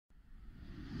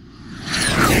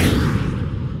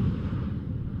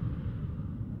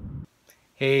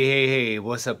Hey,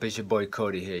 what's up? It's your boy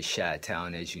KODI here,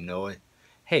 Chi-Town as you know it.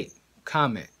 Hey,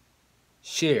 comment,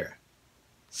 share,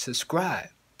 subscribe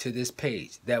to this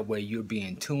page. That way you'll be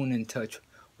in tune and touch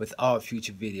with all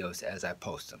future videos as I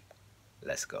post them.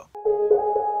 Let's go.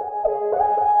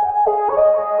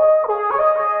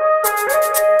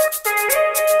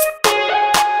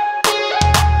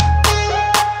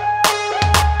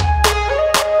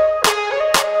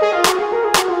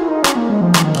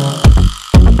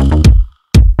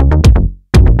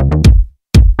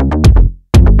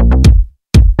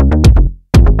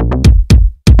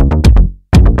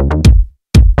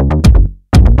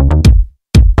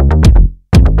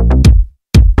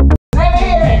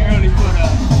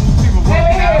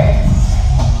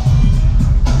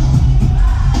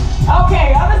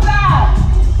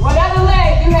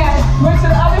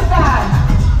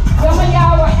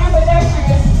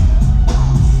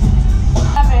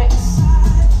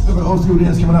 Old school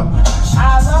dance coming up.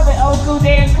 I love it. Old school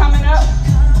dance coming up.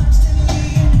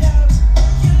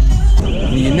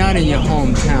 When you're not in your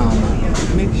hometown,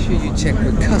 make sure you check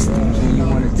with customs when you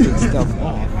want to take stuff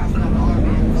off.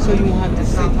 So you won't have to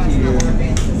sit here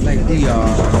like we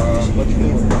are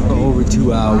for over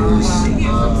 2 hours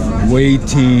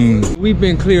waiting. We've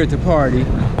been cleared to party.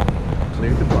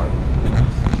 Cleared to party.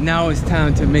 Now it's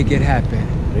time to make it happen.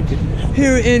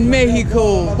 Here in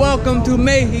Mexico. Welcome to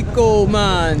Mexico,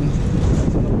 man.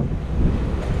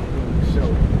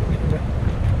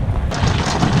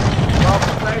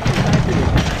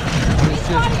 It's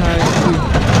just time to...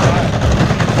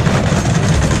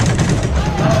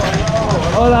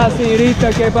 Hola,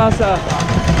 señorita, ¿qué pasa?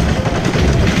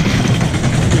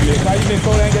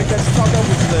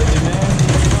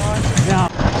 Now,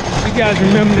 you guys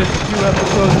remember this a few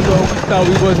episodes ago? Thought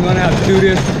we wasn't gonna have to do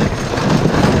this.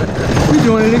 We're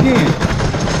doing it again.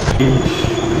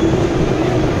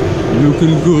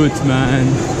 Looking good, man.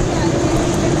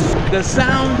 The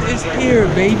sound is here,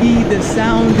 baby. The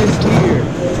sound is here.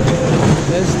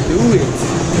 Let's do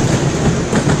it.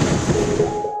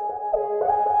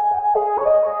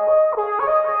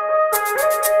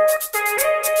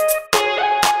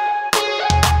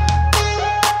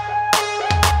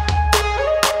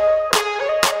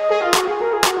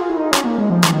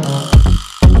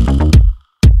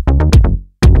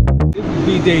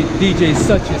 DJ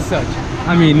such and such.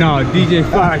 I mean, no, DJ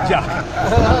Fire Jock.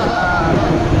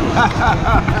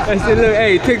 I said, look,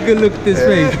 hey, take a good look at this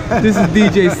face. This is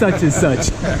DJ such and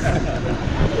such.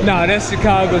 Nah, that's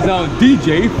Chicago's own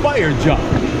DJ Fire Jock.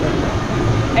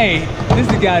 Hey, this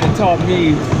is the guy that taught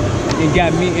me and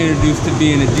got me introduced to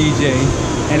being a DJ.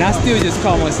 And I still just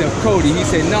call myself KODI. He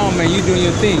said, no, man, you doing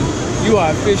your thing. You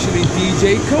are officially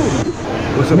DJ KODI.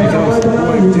 What's up, guys?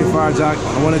 DJ Fire Jock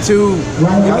on 1 and 2.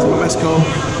 Guys from Mexico.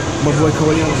 My boy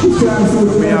KODI.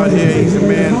 We out here. He's the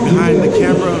man behind the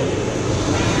camera.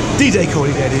 DJ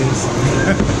KODI, that is.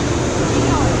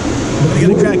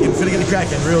 Finna get it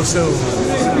cracking real soon.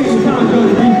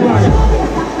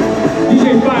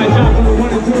 DJ Fire Jock on 1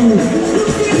 and 2.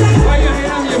 While you're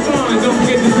having your fun, don't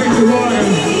forget to drink the water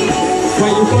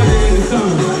while you're buzzing in the sun.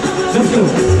 Let's go.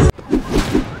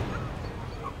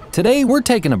 Today, we're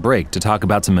taking a break to talk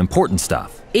about some important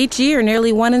stuff. Each year,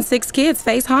 nearly 1 in 6 kids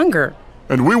face hunger.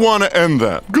 And we want to end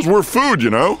that, because we're food, you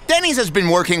know? Denny's has been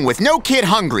working with No Kid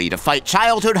Hungry to fight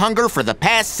childhood hunger for the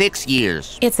past 6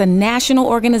 years. It's a national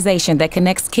organization that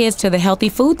connects kids to the healthy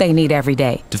food they need every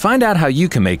day. To find out how you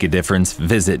can make a difference,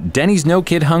 visit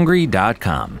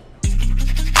Denny'sNoKidHungry.com.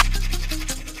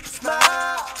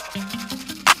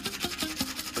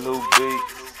 Blue beat.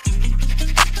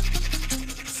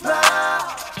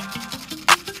 Smile.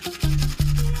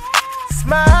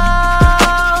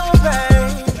 Smile, babe.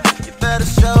 You better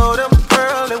show them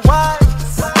pearly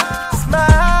whites.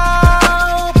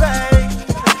 Smile, babe.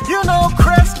 You know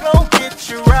Crest gon' get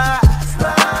you right.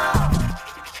 Smile.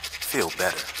 Feel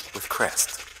better with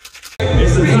Crest.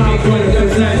 It's the Tom Joyner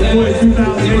Cruise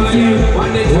 2018.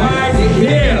 Right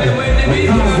here.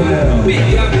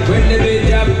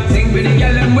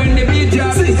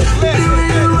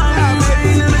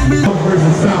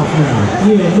 Versus South now.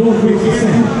 Yeah, North versus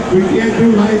South. We can't do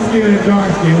light skin and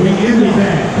dark skin. We ended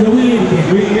that. Yeah,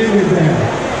 we ended that.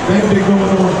 That's been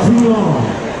going on too long.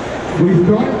 We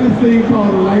started this thing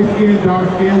called the light skin, dark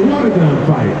skin water gun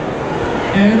fight.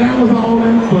 And that was all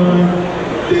in fun.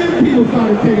 Then people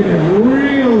started taking it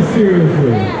real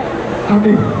seriously. I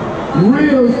mean,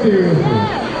 real seriously.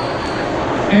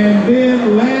 And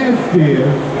then last year,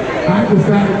 I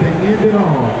decided to end it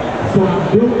all. So I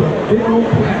built a big old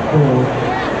platform,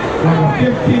 like a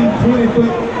 15,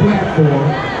 20-foot platform,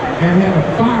 and had a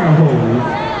fire hose.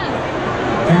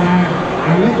 And I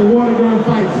let the water gun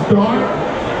fight start,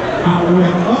 I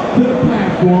went up to the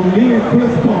platform, me and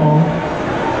Chris Paul,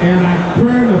 and I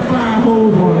turned the fire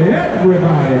hose on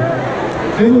everybody.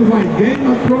 It was like Game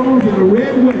of Thrones in the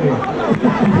Red Wedding.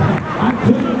 I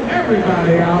took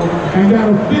everybody out, and that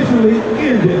officially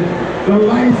ended the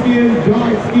light-skinned,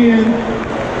 dark-skinned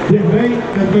debate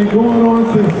that's been going on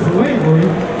since slavery.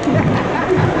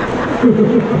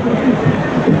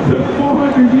 It took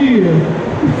 400 years,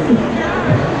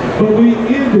 but we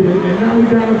ended it, and now we're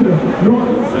down to north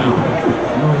and south.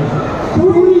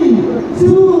 3,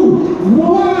 2,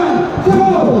 1, go!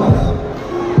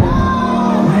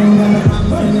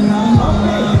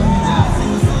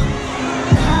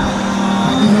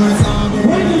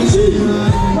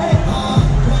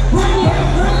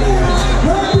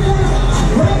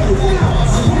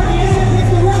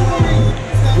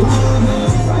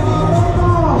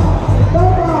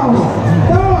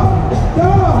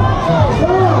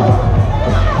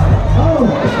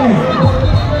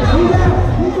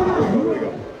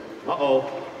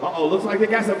 Uh-oh, looks like they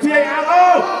got some TA out.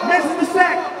 Oh, misses the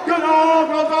sack. Good, oh,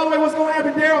 goes all the way. What's going to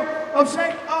happen, Daryl? Oh,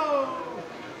 shake, oh.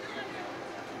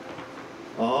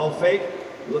 Oh, fake,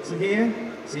 looks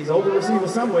again. Sees open receiver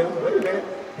somewhere. Wait a minute.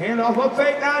 Hand off, up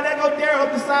fake. Now there go Daryl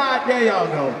up the side. There y'all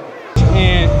go.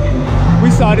 And we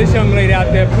saw this young lady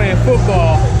out there playing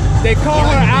football. They called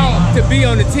her out to be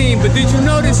on the team, but did you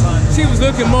notice she was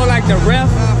looking more like the ref?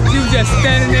 She was just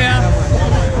standing there.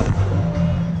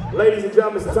 Ladies and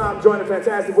gentlemen, it's Tom Joyner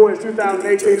Fantastic Voyage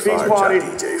 2018 Beach Party.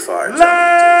 Let's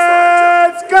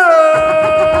go!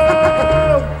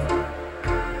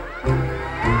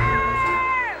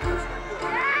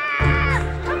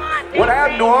 What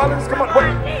happened, New Orleans? Come on,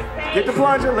 wait. Get the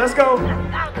plunger, let's go.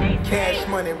 Cash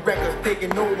Money Records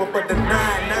taking over for the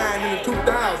 99 in the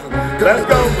 2000. Let's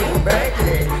go.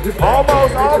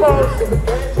 Almost.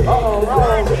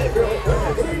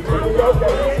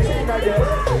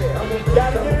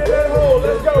 Gotta get in that hole,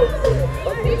 let's go.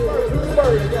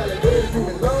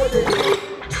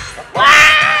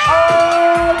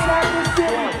 Oh,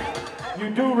 you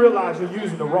do realize you're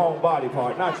using the wrong body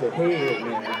part, not your head,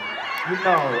 man. You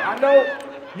know, I know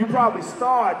you probably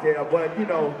started there, but you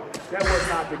know, that was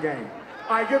not the game.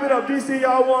 All right, give it up, DC,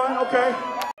 y'all won, okay.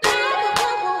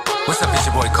 What's up, it's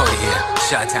your boy KODI here,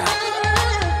 Chi-Town.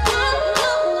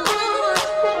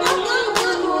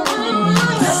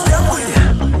 Let's step with it.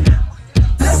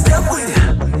 Let's step with it.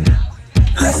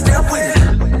 Let's step with it.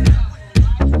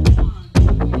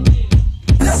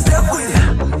 Let's step with it.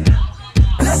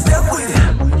 Let's step with it.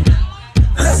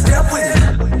 Let's step with it.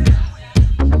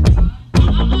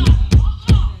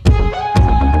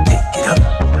 Get up.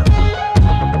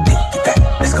 Get back.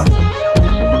 Let's go.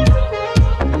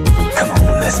 Come on,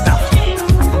 let's go.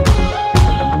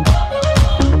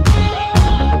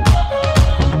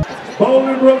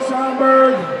 Bolingbrook,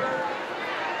 Schaumburg,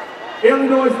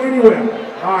 Illinois, anywhere.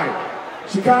 All right.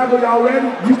 Chicago, y'all ready?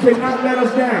 You cannot let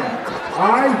us down. All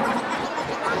right?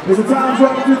 It's a Tom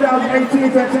Joyner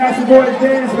 2018 Fantastic Voyage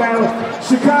Dance Battle.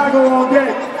 Chicago on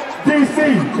deck.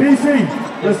 DC.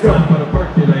 Let's go. It's time for the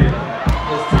percolator.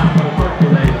 It's time for the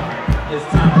percolator. It's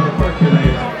time for the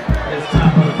percolator. It's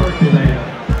time for the percolator.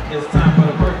 It's time for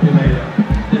the percolator.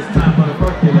 It's time for the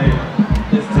percolator.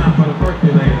 It's time for the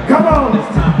percolator. Come on. It's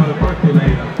time for the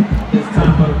percolator. It's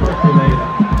time for the percolator.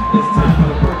 It's time for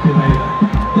the percolator.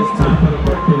 It's time for the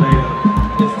percolator.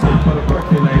 It's time for the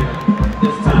percolator.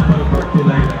 It's time for the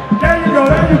percolator. There you go.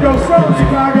 Show them,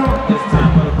 Chicago. It's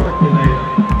time for the percolator.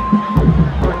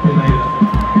 Percolator.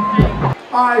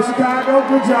 All right, Chicago,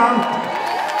 good job.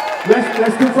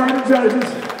 Let's confirm the judges.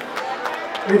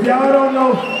 If y'all don't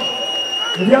know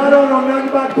nothing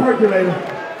about the percolator,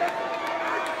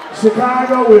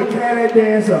 Chicago will tear that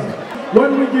dance up. What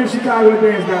do we give Chicago a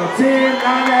dance now? 10,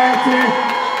 9 out of 10.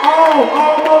 Oh,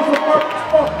 almost a first.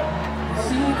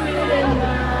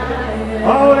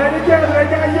 Oh, they together, they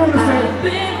got unison.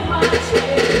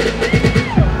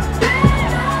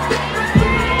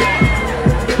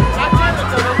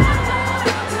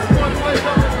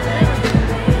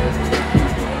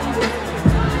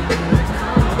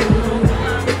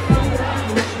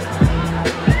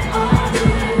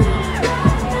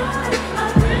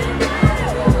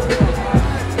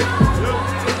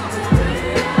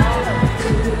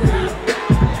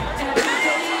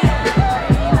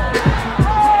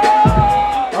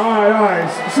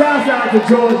 Shouts out to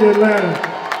Georgia, Atlanta.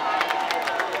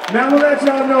 Now I'm gonna let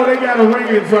y'all know they got a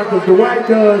ring in front because Dwight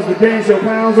does the Dance Your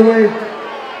Pounds Away.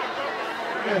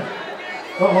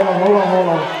 Oh, hold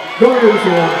on. Go ahead with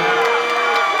you.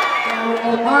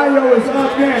 Ohio is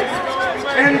up next.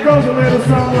 And it goes a little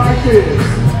something like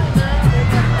this.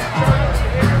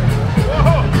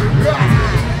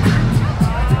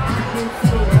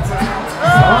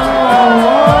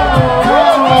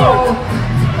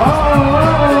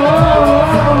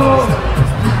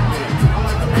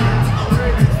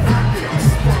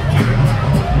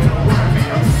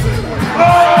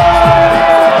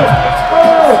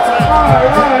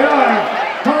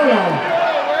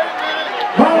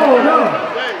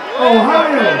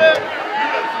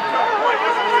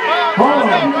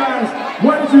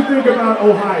 did you think about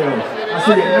Ohio? I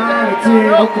see it 9 or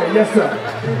 10. Okay, yes sir.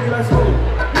 Let's go.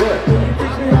 What? Can you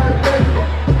teach me how to play?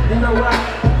 You know why?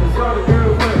 Cause all the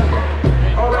girls want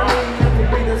it. All I need is to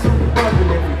be the super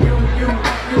bumpin'. If you,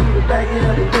 the back end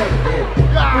of the deck.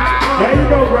 There you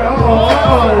go, bro.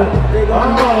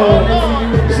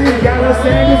 She got her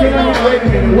sandals in her. Wait a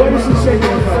minute. What is she shaking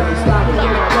her for? Stop it.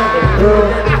 Girl.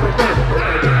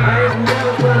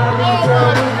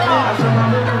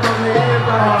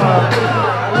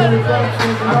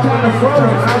 I'm kind of frozen. I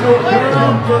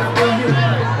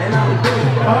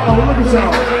know, look at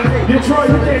y'all. Detroit,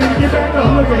 you can't even get back up.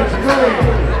 Look at us. Go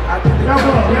ahead.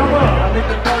 Y'all up.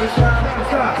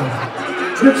 Stop.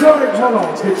 Detroit, hold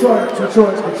on.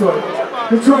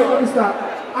 Detroit, let me stop.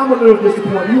 I'm a little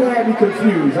disappointed. You had me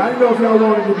confused. I didn't know if y'all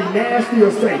wanted to be nasty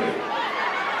or safe.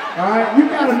 Alright? You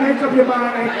gotta make up your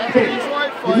mind and pick.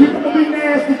 If you're gonna be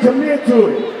nasty, commit to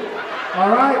it.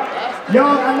 Alright?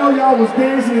 Y'all, I know y'all was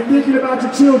dancing and thinking about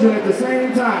your children at the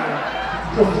same time.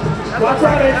 Watch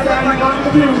out, everybody. You're blocking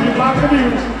the view. You're blocking the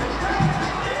view.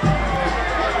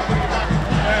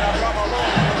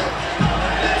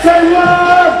 Say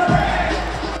love!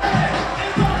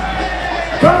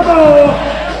 Come on!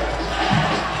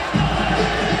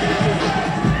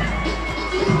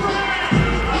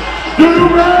 Do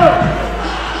love!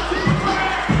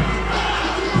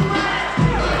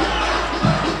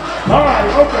 All right,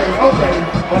 okay.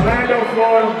 Orlando,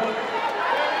 Florida.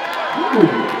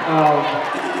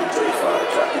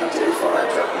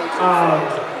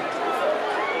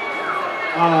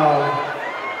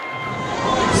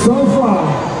 So far,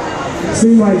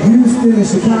 seems like Houston and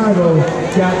Chicago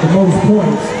got the most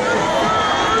points.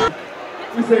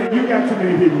 You said you got too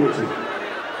many people with you.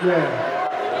 Yeah.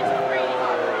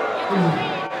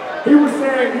 He was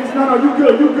saying, no, you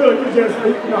good, you just,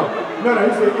 no, he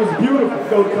said it's beautiful to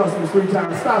go to Customs 3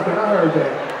 times. Stop it, I heard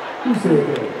that. Who said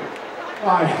that?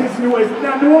 All right, it's New Orleans.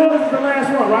 Now, New Orleans is the last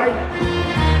one, right?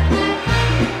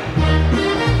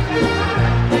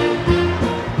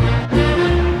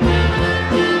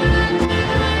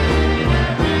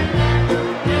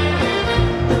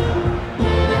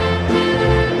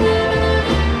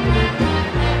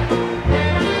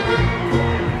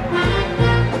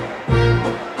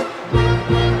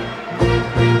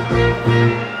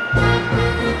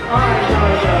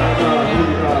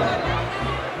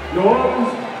 New Orleans.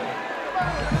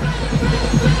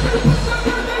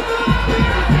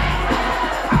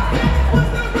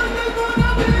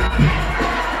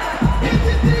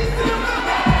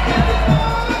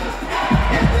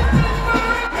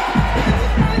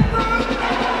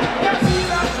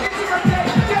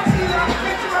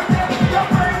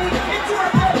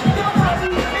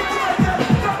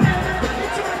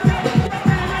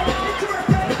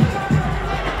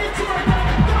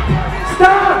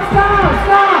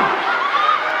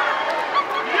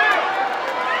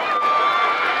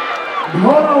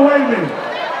 Hold on, wait a minute.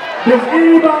 Does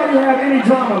anybody have any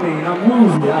Dramamine? I'm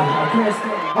woozy. I can't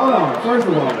stand. Hold on, first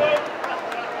of all.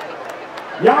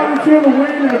 Y'all didn't feel the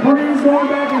wind and the breeze going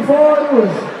back and forth? It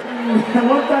was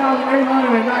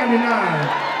 1,899.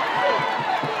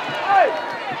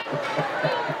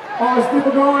 Oh, it's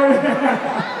still going?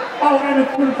 Oh, and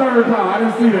it's the third pound. I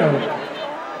didn't see that.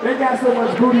 They got so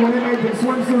much booty when they made them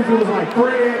swimsuits, it was like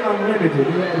thread unlimited.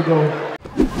 You had to go.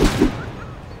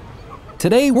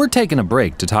 Today, we're taking a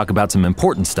break to talk about some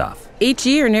important stuff. Each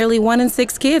year, nearly 1 in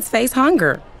 6 kids face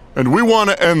hunger. And we want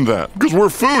to end that, because we're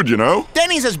food, you know?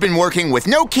 Denny's has been working with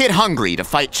No Kid Hungry to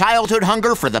fight childhood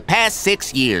hunger for the past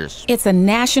 6 years. It's a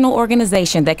national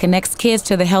organization that connects kids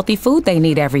to the healthy food they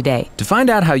need every day. To find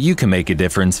out how you can make a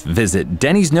difference, visit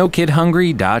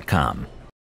Denny'sNoKidHungry.com.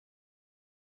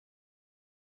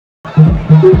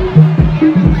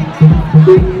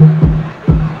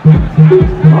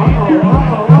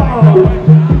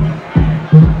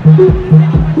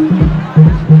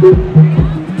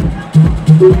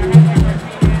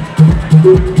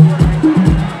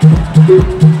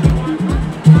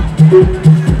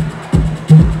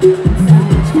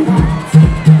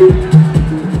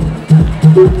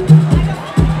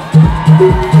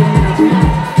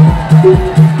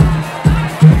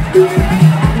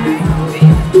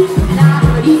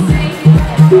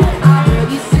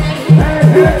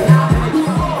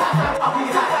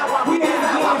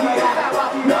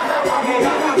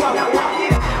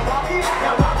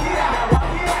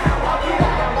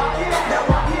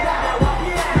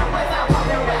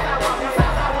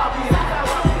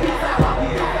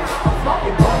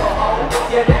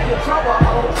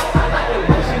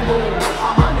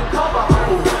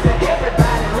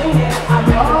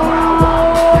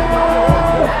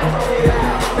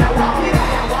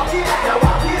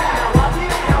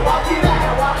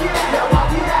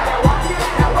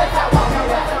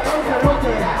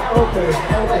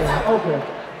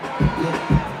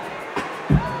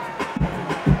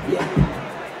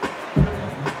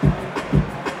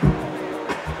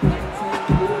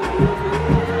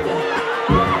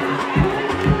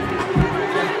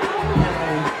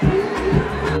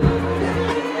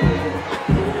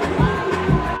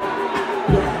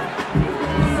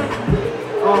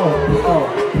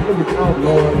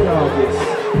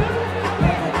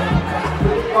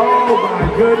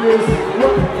 goodness.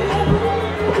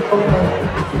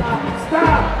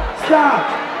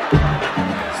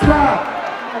 Stop.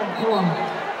 Oh, come on.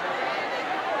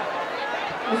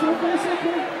 It's okay, it's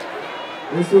okay.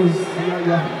 This was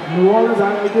New Orleans, I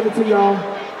gotta give it to y'all.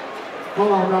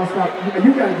 Hold on, no, stop.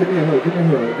 You gotta give me a hug, Okay.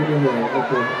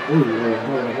 Ooh, yeah,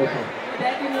 hold on, okay.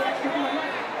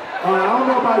 I don't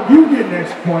know about you getting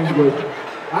extra points, but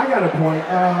I got a point.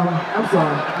 I'm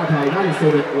sorry. I can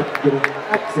say that.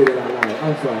 I can say that out loud.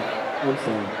 I'm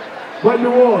sorry. But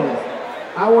New Orleans,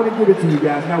 I want to give it to you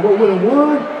guys. Now, what would have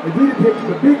won if we didn't pick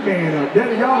the big man up?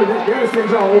 Then y'all, they'll send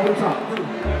y'all over the top. You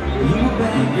a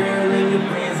bad girl and your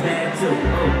friends bad too.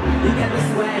 You got the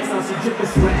swag, so she drippin'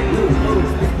 swag too.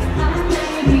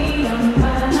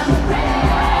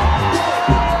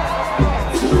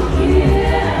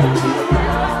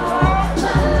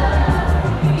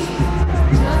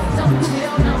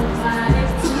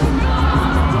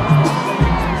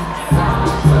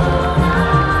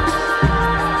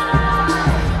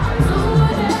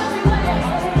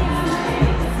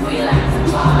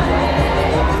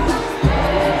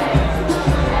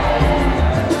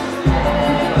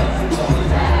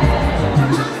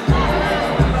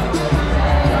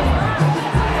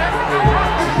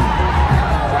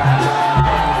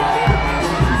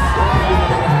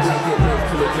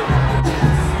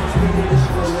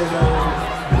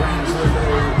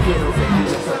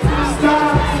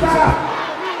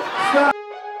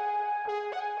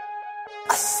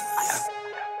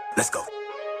 Let's go.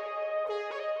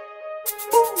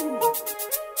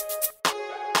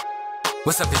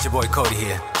 What's up, it's your boy KODI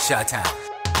here, Chi-Town.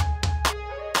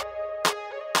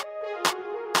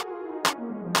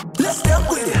 Let's step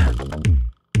with it.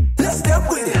 Let's step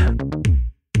with it.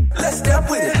 Let's step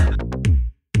with it.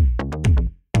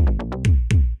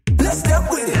 Let's step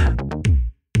with it.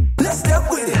 Let's step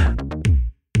with it.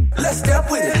 Let's step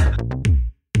with it.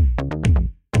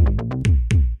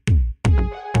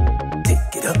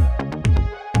 Take it up.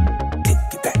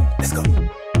 Take it back. Let's go.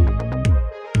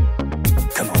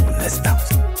 Come on, let's bounce.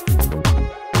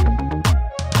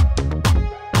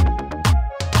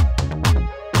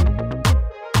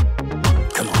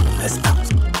 Come on, let's bounce.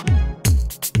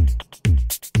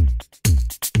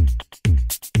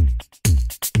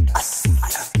 I see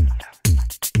ya.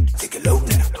 Take it low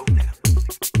now.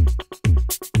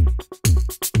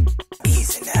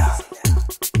 Easy now.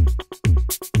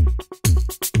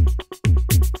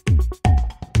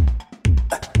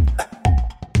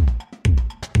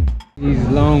 These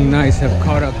long nights have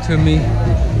caught up to me.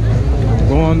 I'm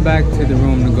going back to the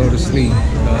room to go to sleep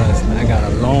because I got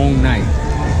a long night.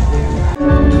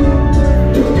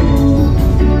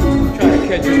 Try to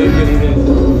catch a little bit of this.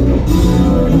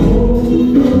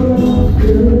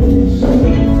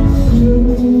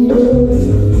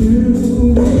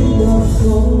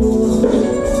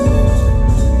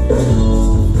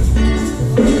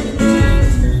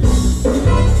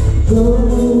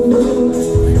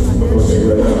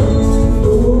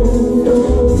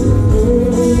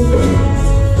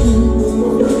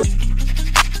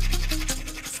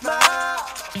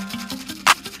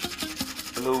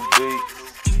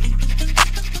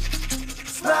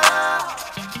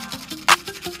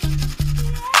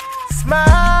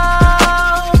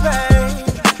 Smile, babe.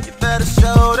 You better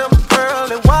show them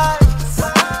pearly whites.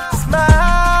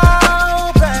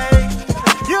 Smile, babe.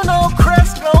 You know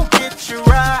Crest gon' get you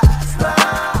right.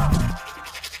 Smile.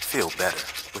 Feel better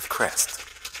with Crest.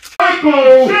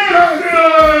 Michael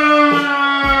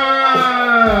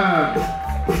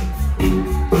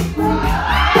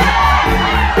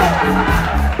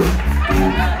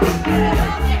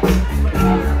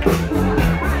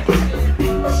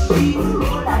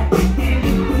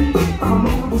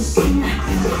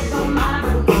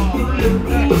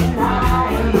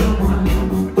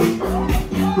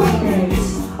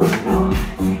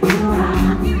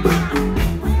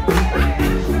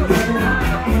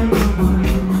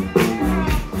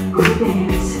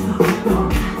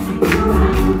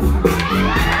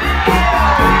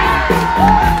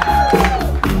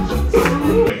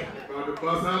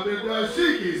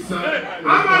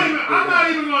I'm not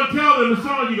even gonna tell them the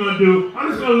song you're gonna do. I'm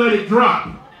just gonna let it drop.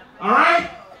 All right?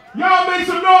 Y'all make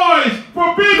some noise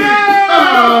for Big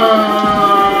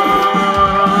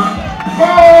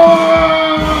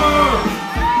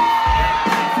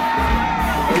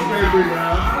Okay, Big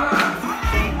Al.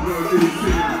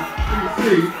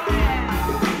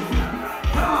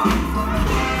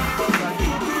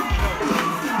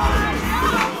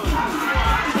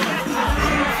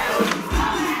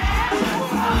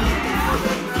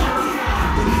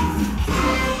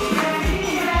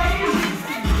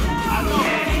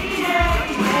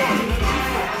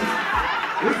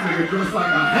 nigga dressed like a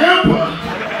hamper.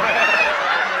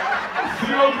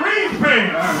 Steel green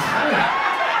pants.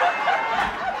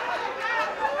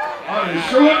 Are they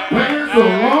short pants or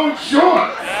long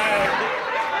shorts?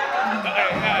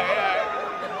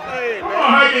 Come on,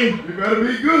 Heidi. You better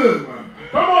be good, man.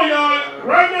 Come on, y'all.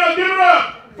 Right now, give it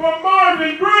up for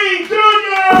Marvin Green Jr.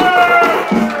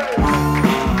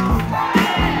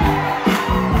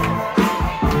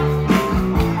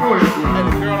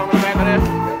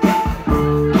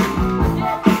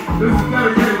 This is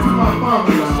dedicated to my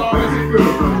mama, y'all. Make it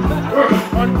good, bro.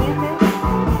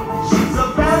 She's a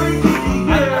very pretty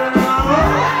girl.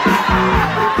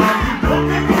 You don't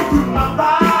get into my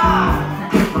vibe.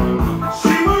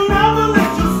 She will never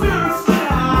let your spirits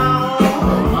down.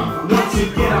 Once you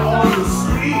get her on the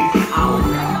street,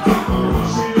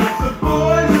 she likes the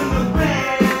boys in the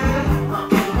band.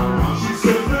 She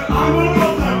says that I will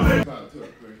love them.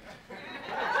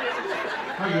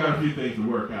 I got a few things to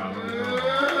work out.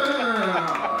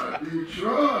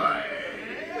 Detroit.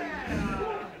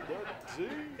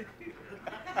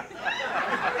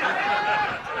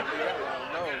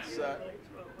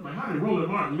 Man, how did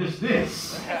Roland Martin miss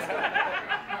this?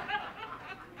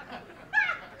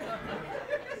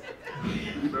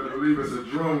 You better believe it's a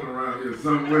drone around here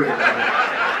somewhere. Ain't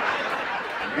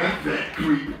that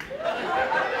creepy?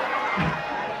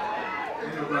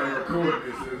 Ain't nobody recording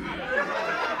this, is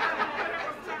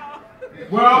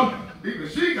it? Well, even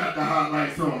she got the hot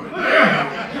lights on.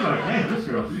 She's like, man, this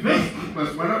girl's big.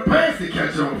 Must want her pants to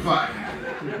catch on fire.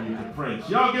 Prince.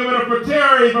 Y'all give it up for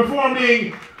Terry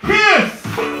performing Kiss!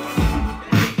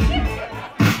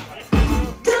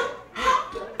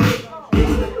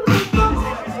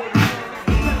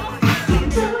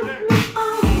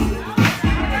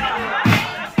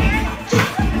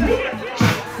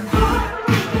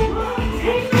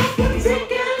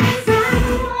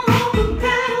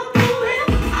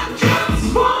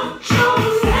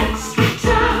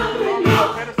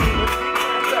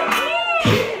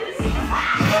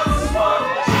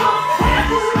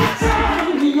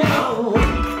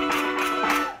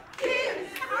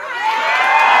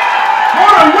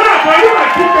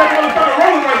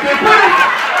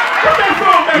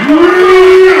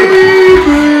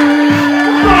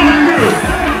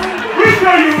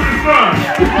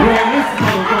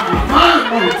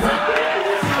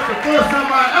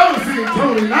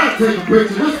 Take a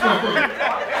picture. This motherfucker.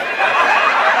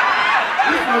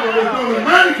 This motherfucker is doing a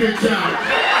mannequin challenge.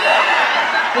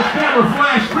 This camera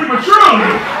flashed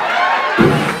prematurely.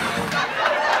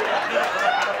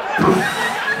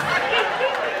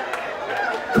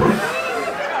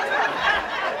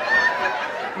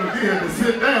 Look, he had to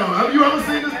sit down. Have you ever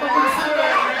seen this motherfucker sit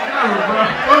down? Never, bro.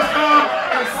 First time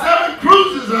in 7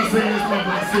 cruises I've seen this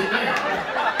motherfucker sit down.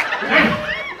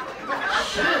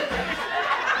 Shit.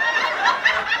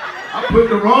 I put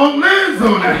the wrong lens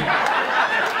on it.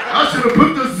 I should have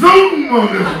put the zoom on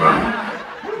this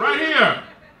one. Right here.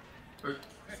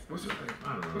 What's your name? I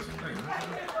don't know. What's your name?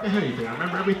 The hell you think? I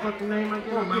remember every fucking name I get.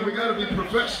 Come on, man. We gotta be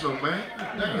professional, man.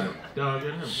 Damn. Dog,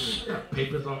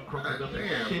 papers all crooked up.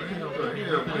 Damn, shit, man.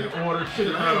 Order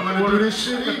shit. I don't want to do this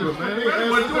shit either, man. You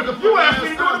asked me to do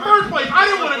it in the first place. I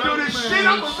didn't want to do this shit. I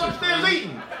was upstairs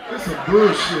eating. This some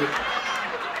bullshit.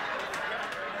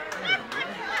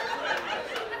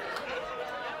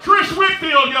 Trish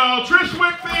Whitfield, y'all. Trish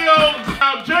Whitfield.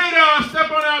 Out Jada. Step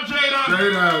on out, Jada.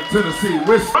 Jada, Tennessee.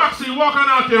 Whiskey. Roxy, walk on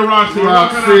out there, Roxy.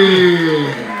 Roxy.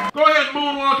 Go ahead and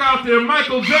moonwalk out there.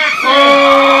 Michael Jackson. Oh!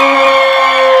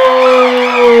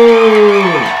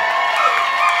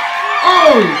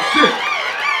 Oh, shit.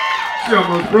 She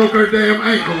almost broke her damn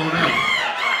ankle on that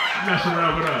one. Messing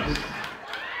around with us.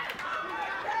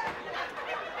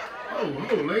 Oh,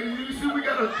 lady, you see we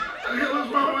got a... What the hell is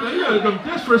wrong with you? Some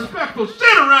disrespectful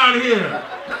shit around here.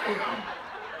 Damn.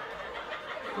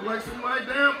 Like somebody's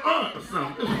damn aunt or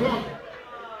something. This woman.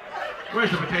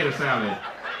 Where's the potato salad?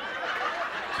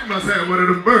 She must have one of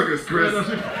them burgers, Chris. Up.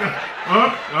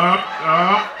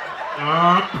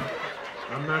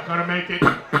 I'm not gonna make it.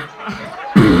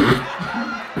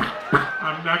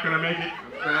 I'm not gonna make it.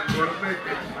 Not gonna make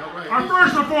it. All right. Our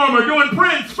first performer doing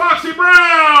Prince, Foxy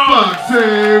Brown.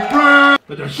 Foxy Brown.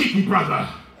 The Dashiki brother.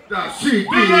 Dashiki.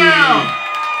 Big down.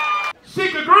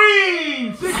 Sika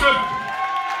Green. Sika.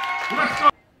 Let's go.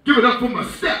 Give it up for my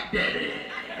stepdaddy.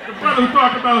 The brother who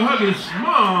talked about hugging his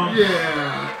mom.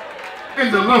 Yeah.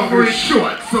 In the longer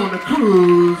shorts on the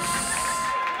cruise.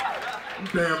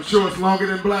 Damn shorts longer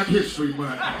than Black History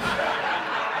Month.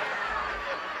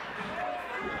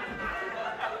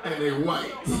 And they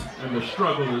white. And the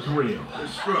struggle is real. The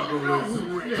struggle is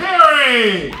real.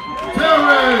 Terry!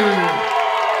 Terry!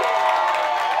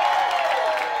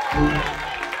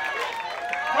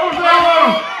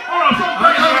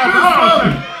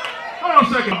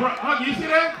 second. Huggy, you see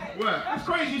that? What? That's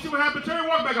crazy. You see what happened? Terry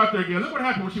walked back out there again. Look what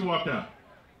happened when she walked out.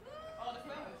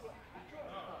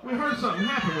 We heard something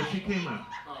happen when she came out.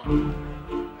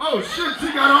 Oh shit,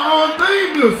 she got her own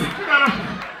theme music. She got her.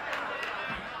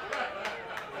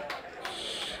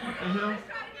 What the hell?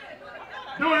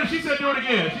 Do it. She said do it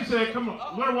again. She said, come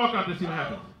on. Let her walk out there and see what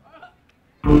happens.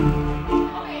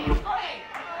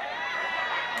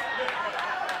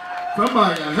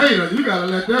 Somebody a hater. You gotta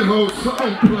let that whole song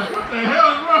play. What the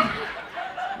hell is wrong?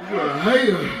 You're a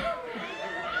hater.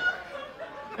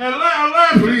 And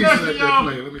last please let that y'all.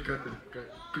 play. Let me cut that.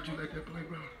 Could you let that play,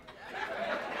 bro?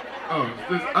 Oh,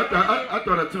 I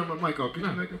thought I turned my mic off. Could you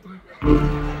let that play?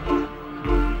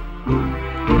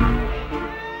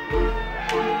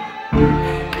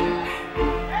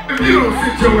 If you don't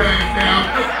sit your ass down.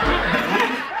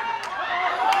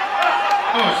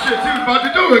 Oh shit, she was about to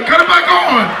do it. Cut it back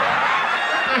on.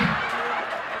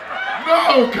 No,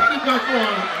 cut it back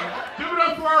on. Give it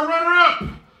up for our runner-up,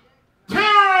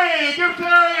 Terry. Give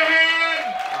Terry a hand.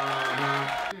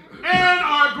 And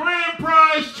our grand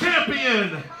prize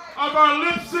champion of our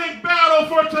lip sync battle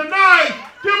for tonight.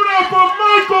 Give it up for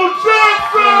Michael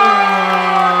Jackson.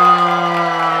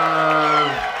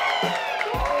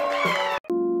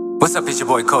 What's up, it's your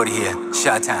boy KODI here,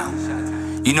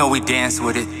 Chi-Town. You know we dance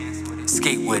with it,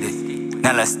 skate with it.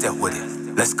 Now let's step with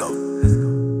it. Let's go.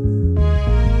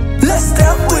 Let's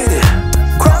step with it.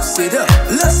 Cross it up.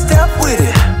 Let's step with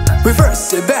it.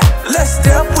 Reverse it back. Let's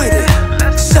step with it.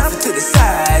 Shuffle to the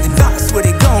side and bounce with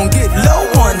it. Gon' get low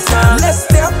one time. Let's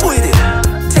step with it.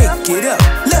 Take it up.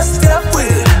 Let's step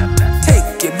with it.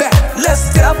 Take it back. Let's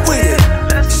step with it.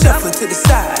 Shuffle to the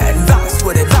side and bounce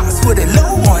with it. Bounce with it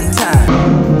low one time.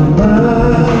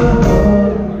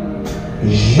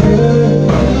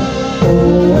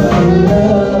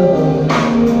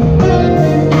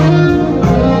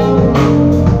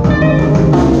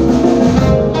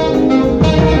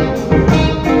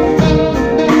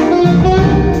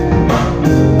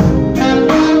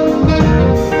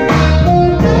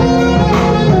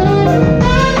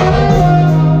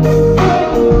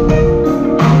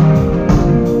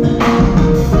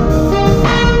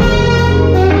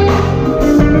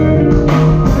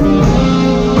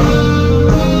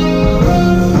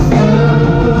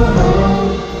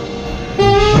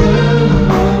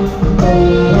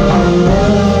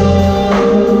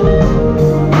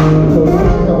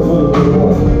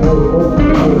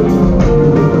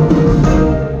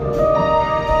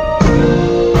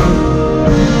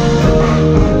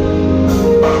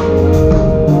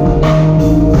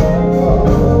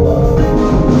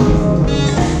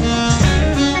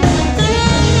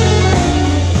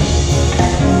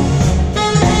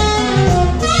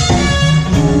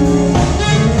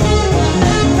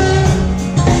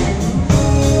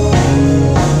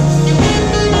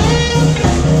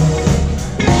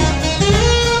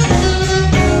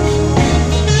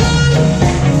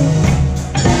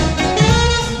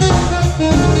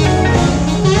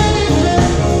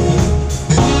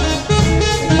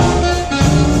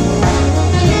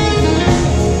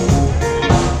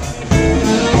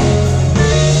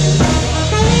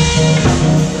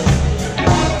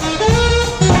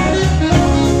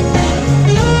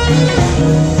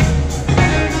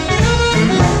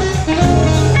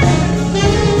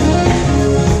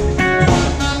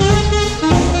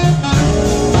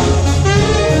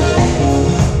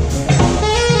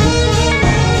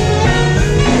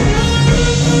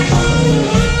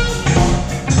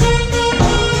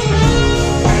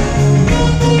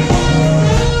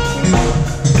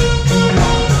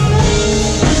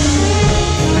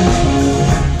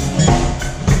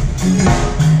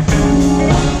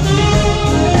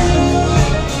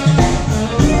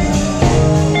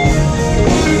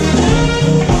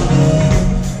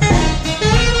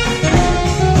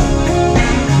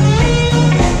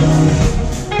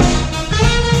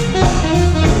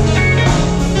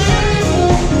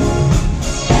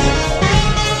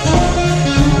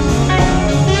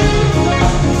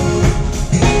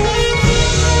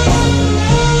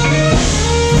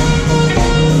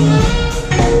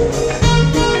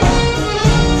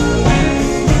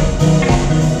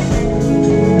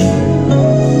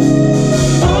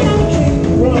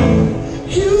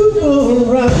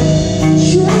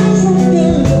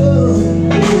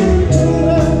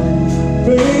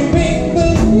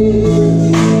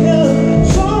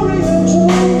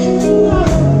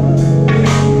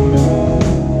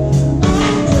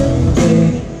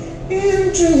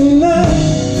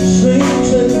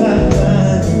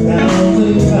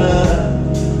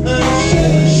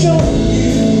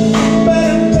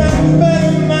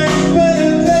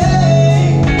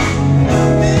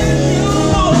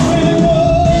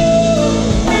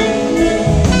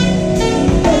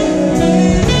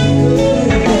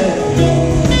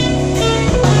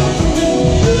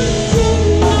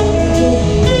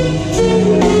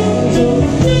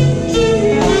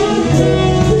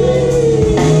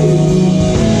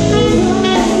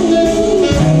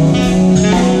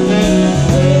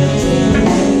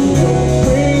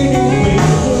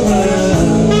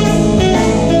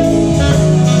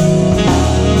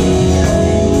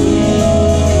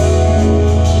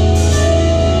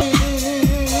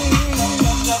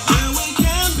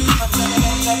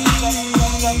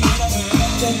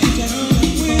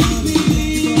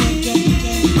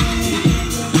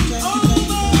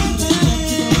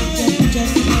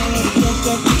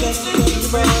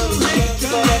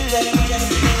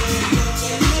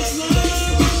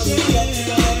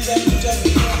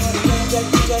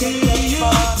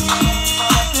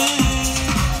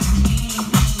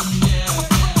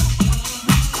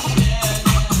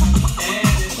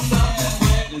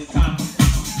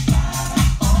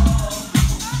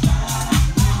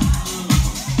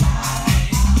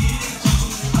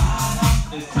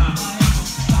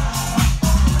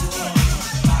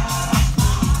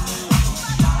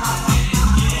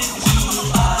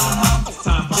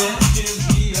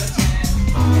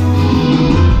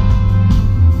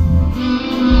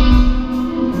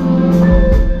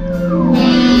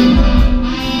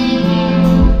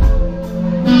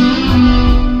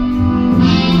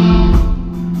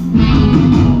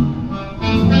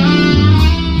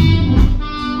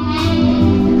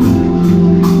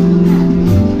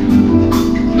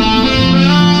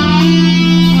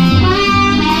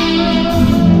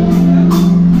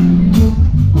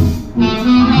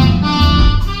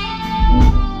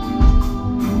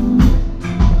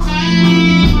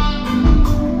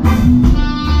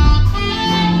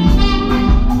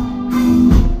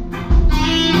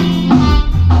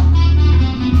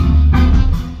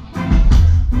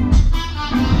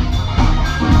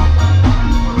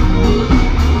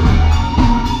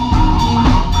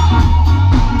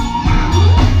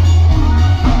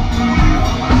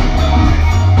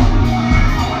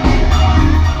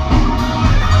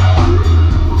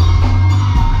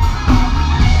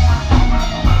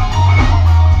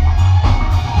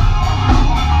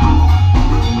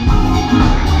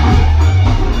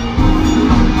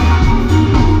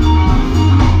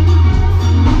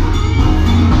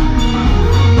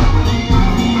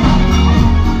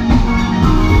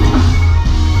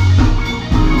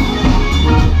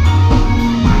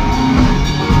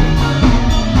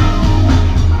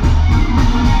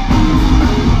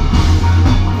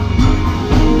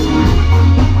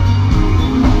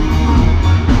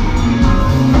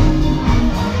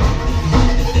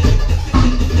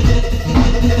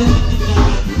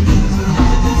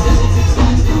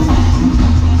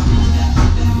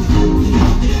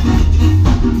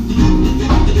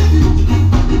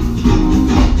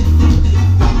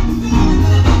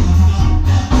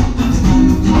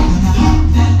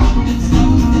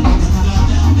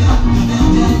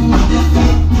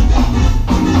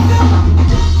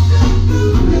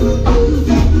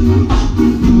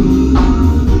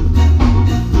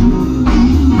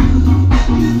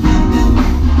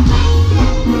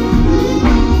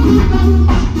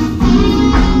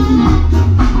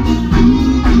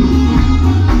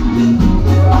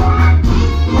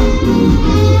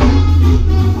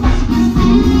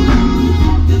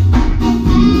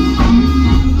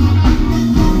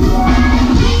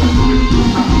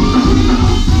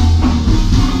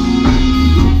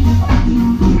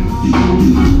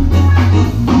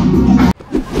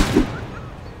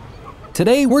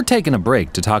 Today, we're taking a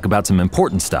break to talk about some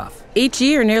important stuff. Each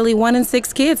year, nearly 1 in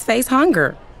 6 kids face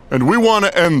hunger. And we want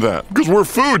to end that, because we're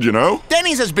food, you know?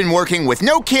 Denny's has been working with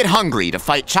No Kid Hungry to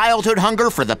fight childhood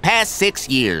hunger for the past 6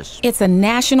 years. It's a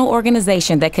national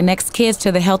organization that connects kids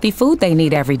to the healthy food they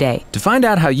need every day. To find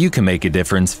out how you can make a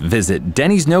difference, visit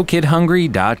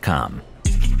Denny'sNoKidHungry.com.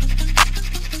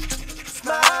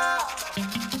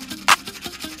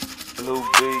 Blue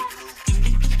beat.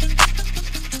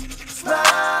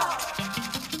 Smile.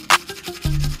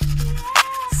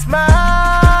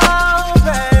 Smile,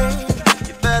 babe.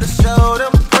 You better show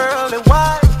them pearly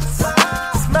whites.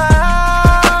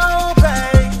 Smile,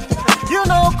 babe. You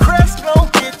know Crest gon'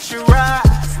 get you right.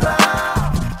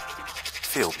 Smile.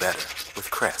 Feel better with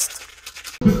Crest.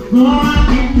 Now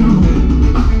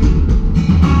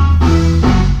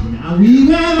we've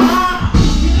had our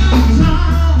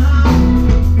time.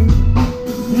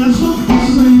 That's what we're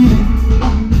saying.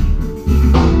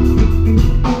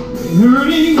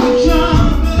 Hurting each other.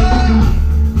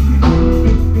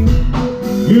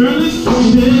 Girl, it's too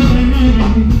late.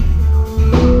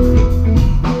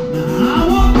 Now I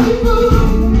want people to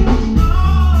know.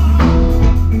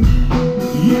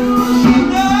 You should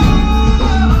know.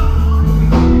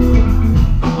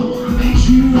 I wanna make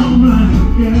you alright,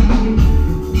 girl.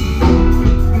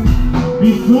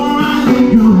 Before I let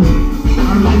go,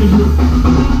 I let it go.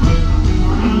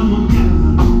 I won't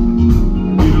gather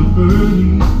in a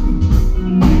burning,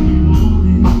 make you want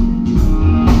it.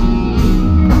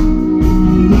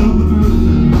 Love the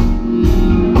person,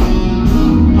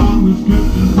 always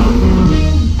kept in the world.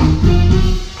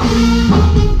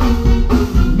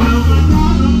 Now I gotta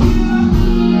feel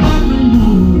every moment. Gotta make a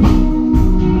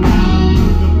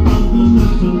brother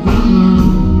that's a summer.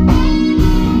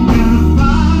 Gotta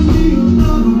find me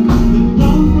another that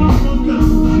won't run no gun.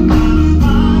 Gotta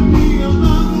find me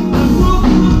another that won't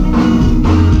run no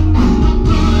gun.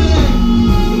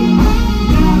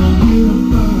 Gotta get a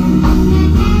bird. Now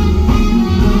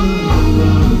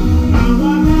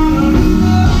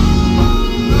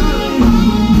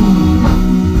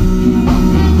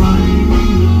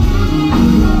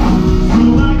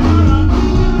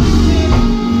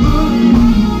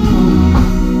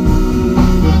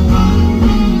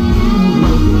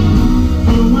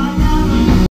I gotta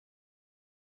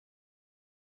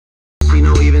She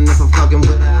know even if I'm fucking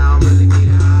with her, I don't really need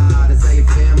her. That's how you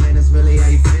feel, man, that's really how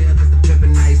you feel. Cause the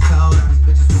drippin' ice cold, these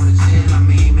bitches wanna chill. I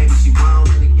mean, maybe she won't,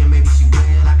 then again, maybe she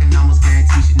will. I can almost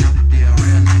guarantee she never be a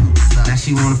real nigga. What's up? Now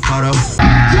she want a photo. So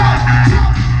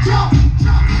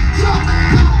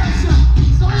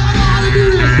y'all know how to do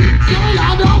this. So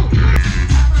y'all know.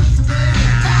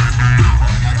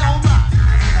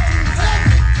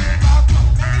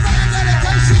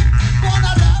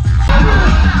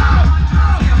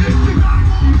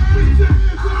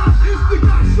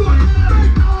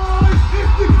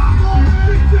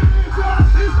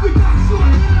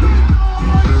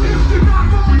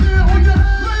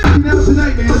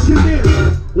 Tonight, man, let's get there.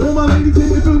 All my ladies in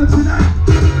the building tonight.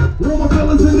 All my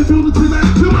fellas in the building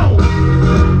tonight. Come on.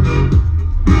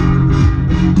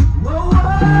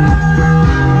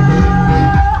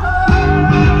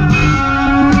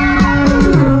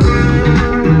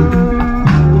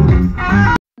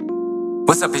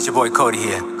 What's up, it's your boy KODI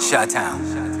here,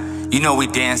 Chi-Town. You know we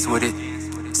dance with it,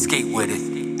 skate with it.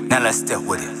 Now let's step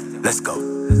with it. Let's go.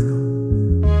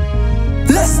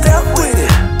 Let's step with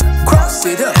it. Cross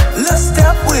it up. Let's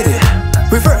step with it.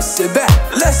 Reverse it back.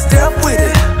 Let's step with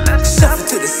it. Shuffle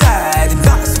to the side and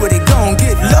bounce with it. Gon'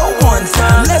 get low one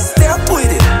time. Let's step with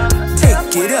it.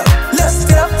 Take it up. Let's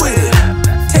step with it.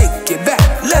 Take it back.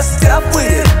 Let's step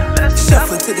with it.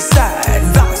 Shuffle to the side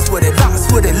and bounce with it.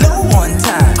 Bounce with it low one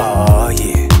time. Oh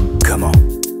yeah. Come on.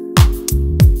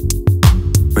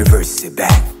 Reverse it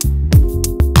back.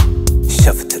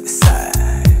 Shuffle to the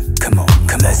side. Come on.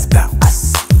 Come, let's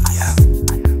bounce. Yeah.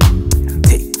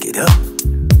 Take it up.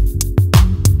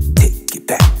 Take it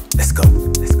back. Let's go.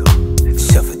 Let's go.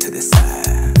 Shuffle to the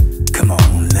side. Come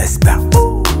on. Let's bounce.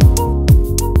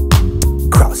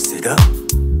 Cross it up.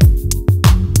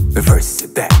 Reverse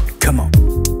it back. Come on.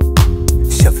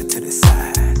 Shuffle to the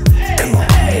side. Come on.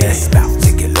 Let's bounce.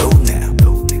 Take it low now.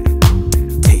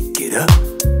 Take it up.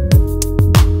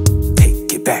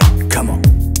 Take it back. Come on.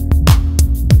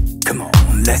 Come on.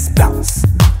 Let's bounce.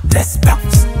 Let's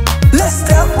bounce. Let's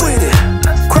step with it.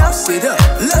 Cross it up.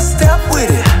 Let's step with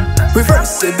it.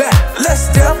 Reverse it back. Let's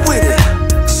step with it.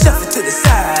 Shuffle to the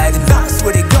side and bounce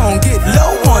with it. Gon' get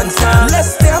low one time.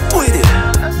 Let's step with it.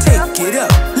 Take it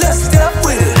up. Let's step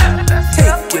with it.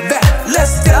 Take it back.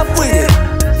 Let's step with it.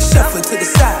 Shuffle to the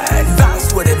side and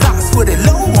bounce with it. Bounce with it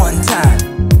low one time.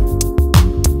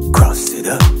 Cross it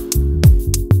up.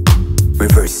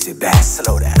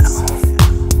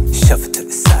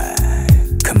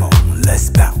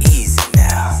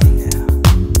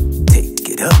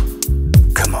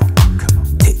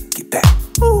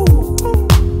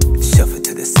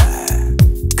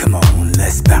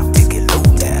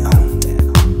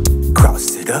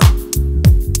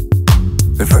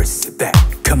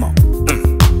 back, come on.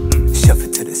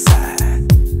 Shuffle to the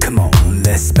side, come on,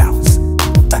 let's bounce.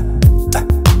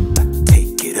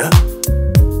 Take it up,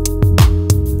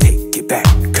 take it back,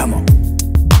 come on.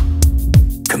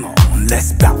 Come on,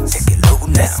 let's bounce. Take it low,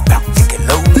 let's bounce. Take it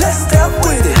low, let's step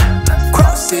with it.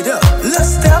 Cross it up, let's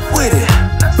step with it.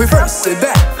 Reverse it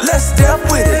back, let's step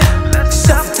with it.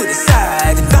 Shuffle to the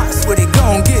side and bounce with it.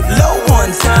 Gon' get low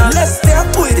one time, let's step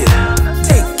with it.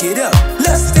 Take it up,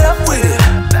 let's step with it.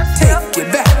 Take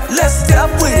it back, let's step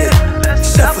with it.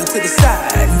 Shuffle to the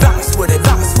side and bounce with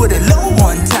it low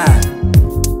one time.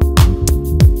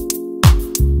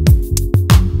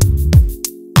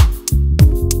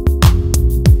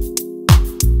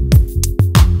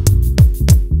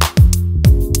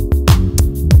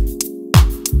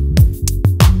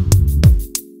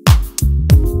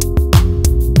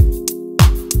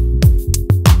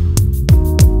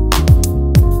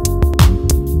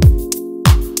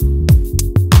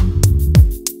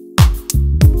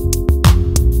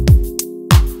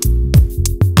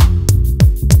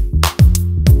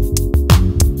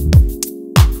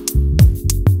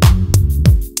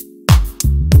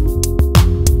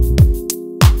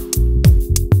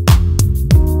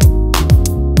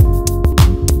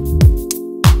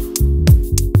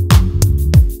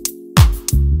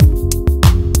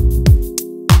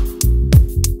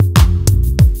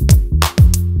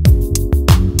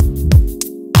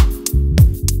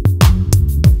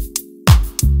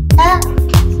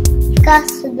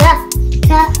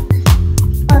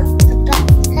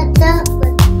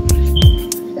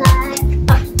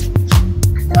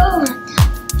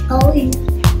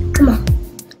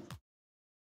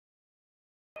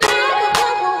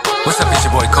 What's up, it's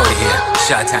your boy KODI here,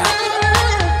 Chi-Town.